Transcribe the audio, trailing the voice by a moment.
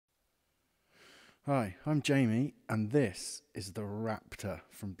Hi, I'm Jamie, and this is the Raptor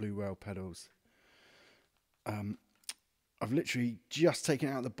from Bluewhale Pedals. I've literally just taken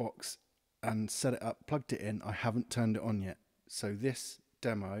it out of the box and set it up, plugged it in. I haven't turned it on yet. So this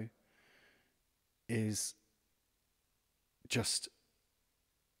demo is just,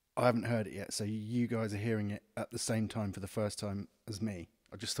 I haven't heard it yet. So you guys are hearing it at the same time for the first time as me.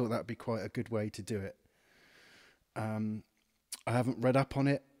 I just thought that would be quite a good way to do it. I haven't read up on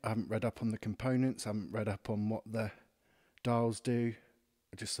it. I haven't read up on the components. I haven't read up on what the dials do.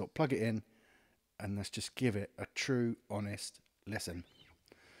 I just thought plug it in and let's just give it a true, honest listen.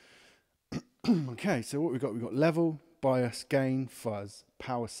 Okay, so what we've got level, bias, gain, fuzz,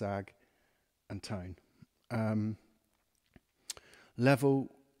 power sag, and tone. Level,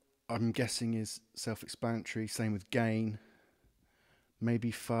 I'm guessing, is self-explanatory. Same with gain,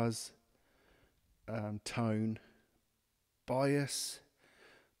 maybe fuzz, tone. Bias,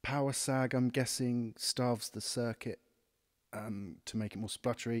 power sag, I'm guessing starves the circuit to make it more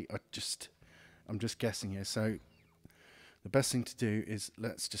spluttery. I'm just guessing here. So the best thing to do is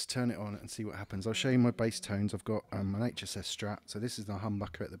let's just turn it on and see what happens. I'll show you my bass tones. I've got an HSS Strat. So this is the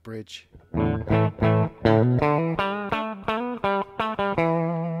humbucker at the bridge. And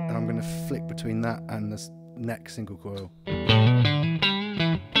I'm going to flick between that and the neck single coil.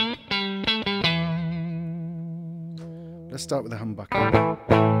 Let's start with the humbucker.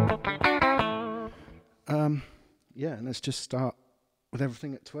 Yeah, and let's just start with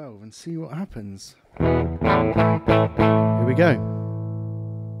everything at 12 and see what happens. Here we go.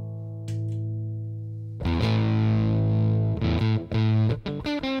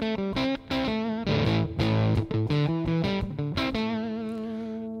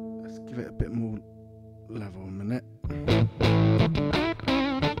 Let's give it a bit more level a minute.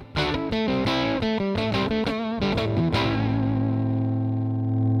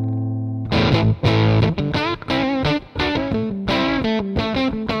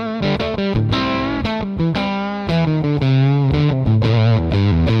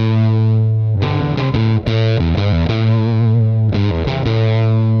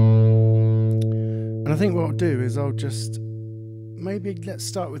 I think what I'll do is I'll just let's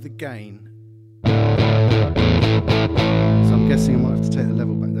start with the gain. So I'm guessing I might have to take the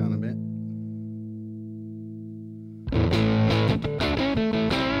level back down a bit.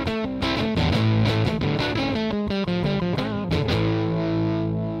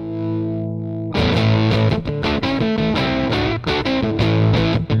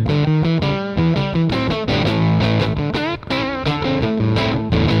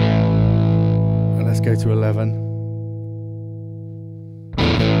 And let's go to 11.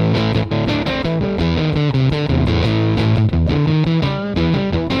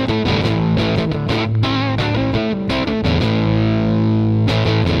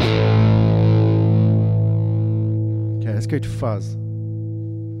 Let's go to fuzz.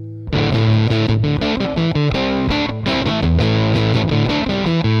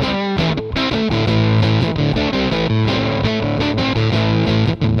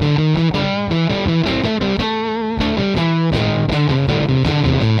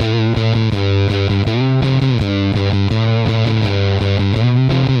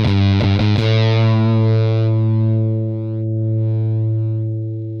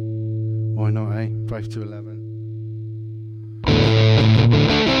 Why not, eh? 5 to 11.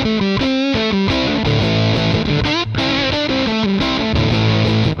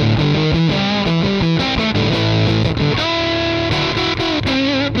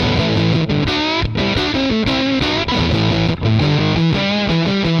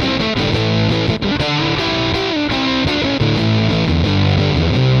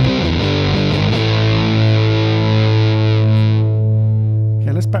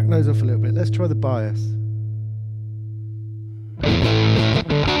 Okay, let's back those off a little bit. Let's try the bias.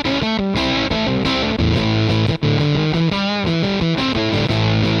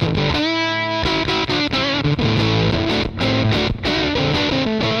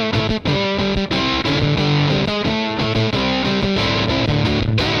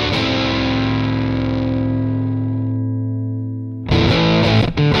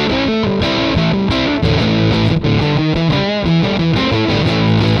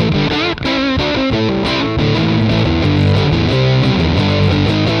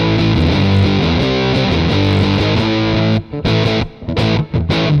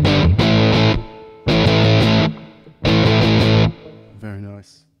 Very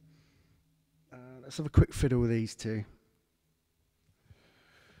nice. Let's have a quick fiddle with these two.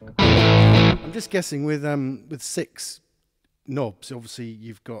 I'm just guessing with 6 knobs, obviously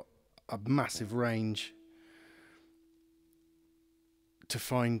you've got a massive range to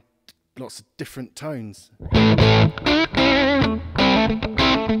find lots of different tones.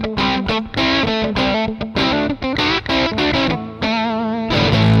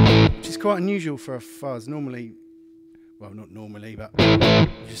 Which is quite unusual for a fuzz. Normally, well, not normally, but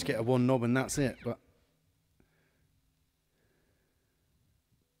you just get a one knob and that's it. But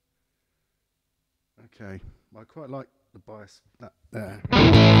okay, I quite like the bias that there.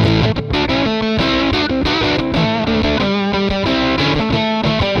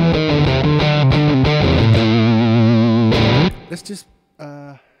 Let's just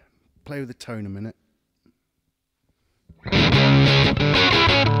play with the tone a minute.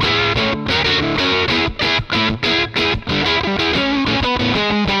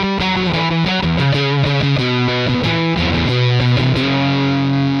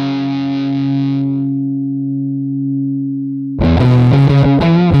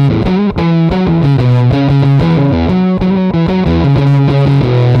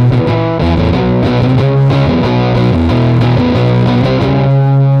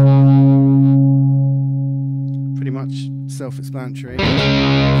 Self-explanatory.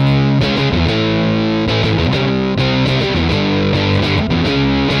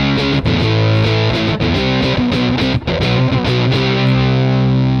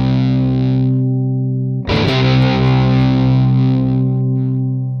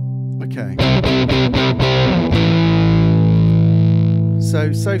 Okay.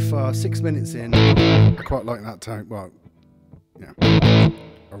 So far, 6 minutes in, I quite like that tone. Well, yeah,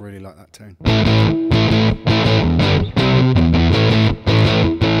 I really like that tone.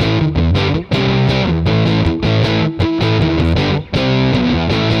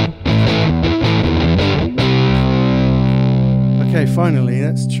 Okay, finally,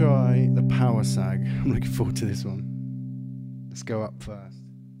 let's try the power sag. I'm looking forward to this one. Let's go up first.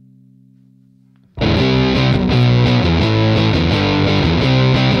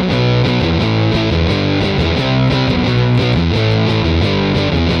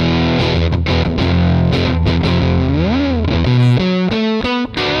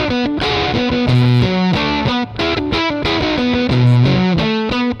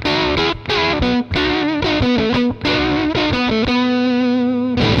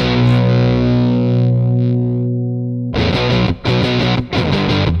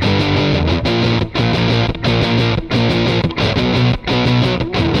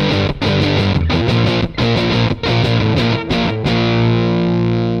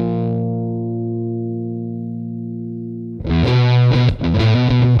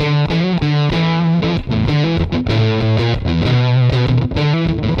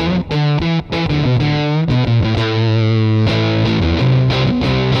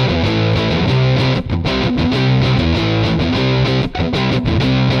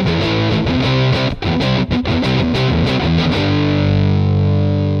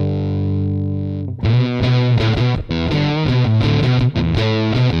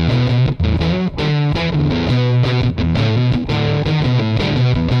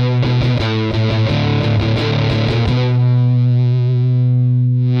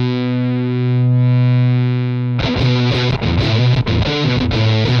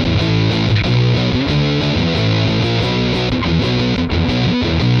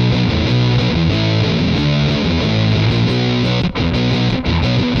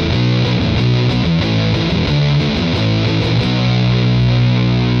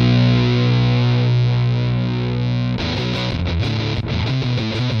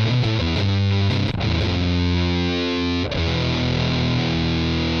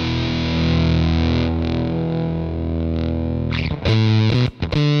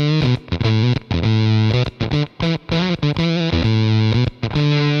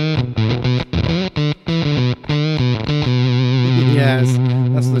 Yes,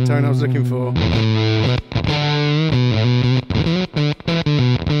 that's the tone I was looking for.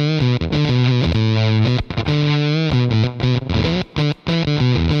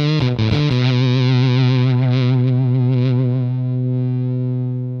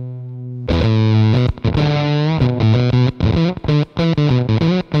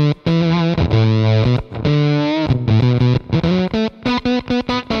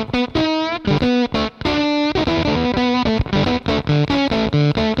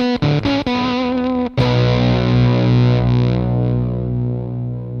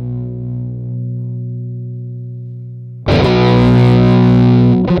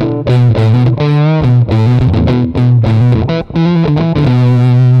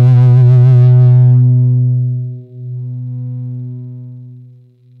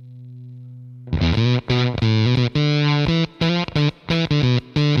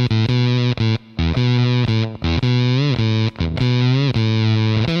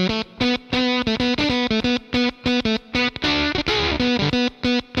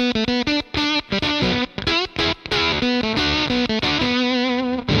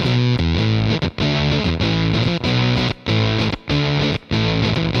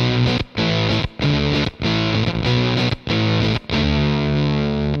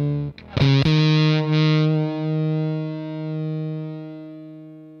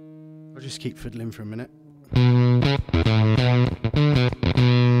 keep fiddling for a minute.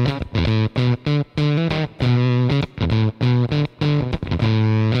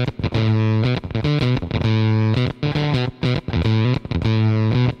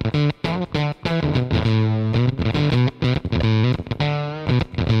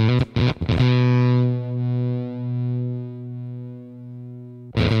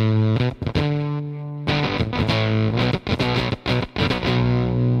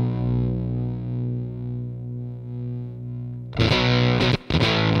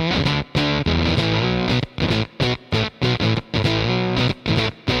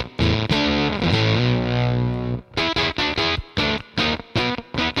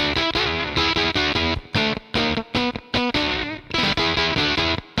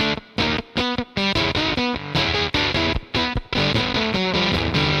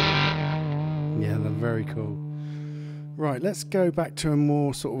 Very cool. Right, let's go back to a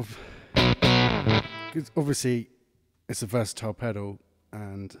more sort of, because obviously it's a versatile pedal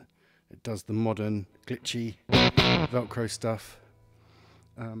and it does the modern glitchy Velcro stuff,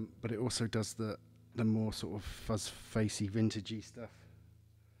 but it also does the more sort of fuzz facey vintagey stuff.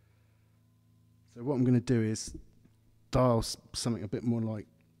 So what I'm going to do is dial something a bit more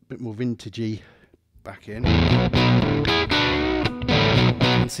vintagey back in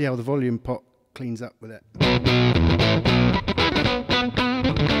and see how the volume pot cleans up with it.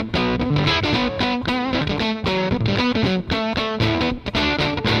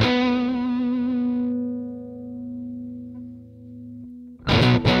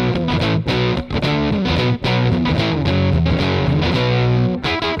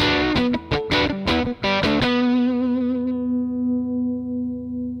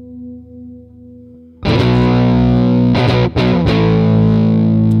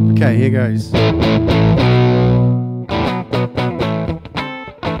 Okay, here goes.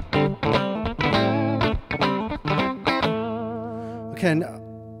 Okay, and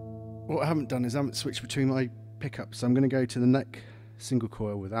what I haven't done is I haven't switched between my pickups, so I'm going to go to the neck single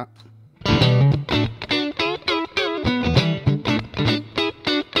coil with that.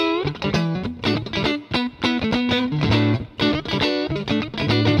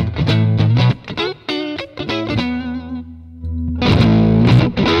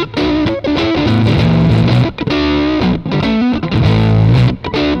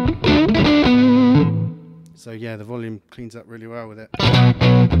 So yeah, the volume cleans up really well with it.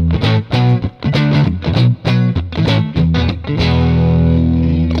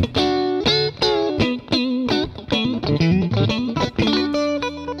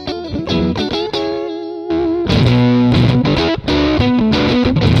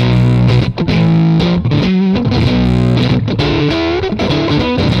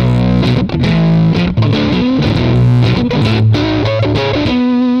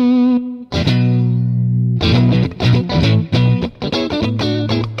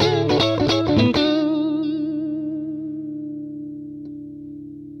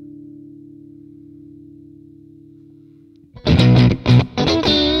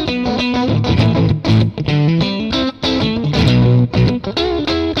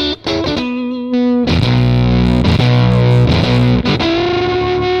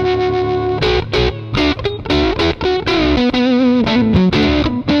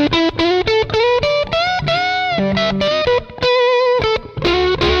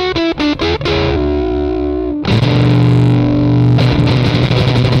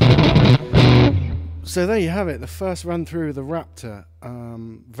 So there you have it, the first run through of the Raptor.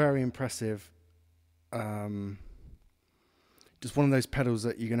 Very impressive. Just one of those pedals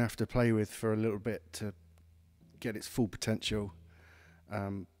that you're going to have to play with for a little bit to get its full potential.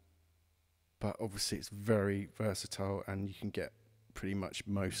 But obviously it's very versatile and you can get pretty much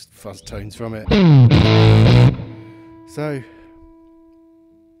most fuzz tones from it. So,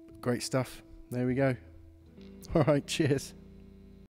 great stuff. There we go. Alright, cheers.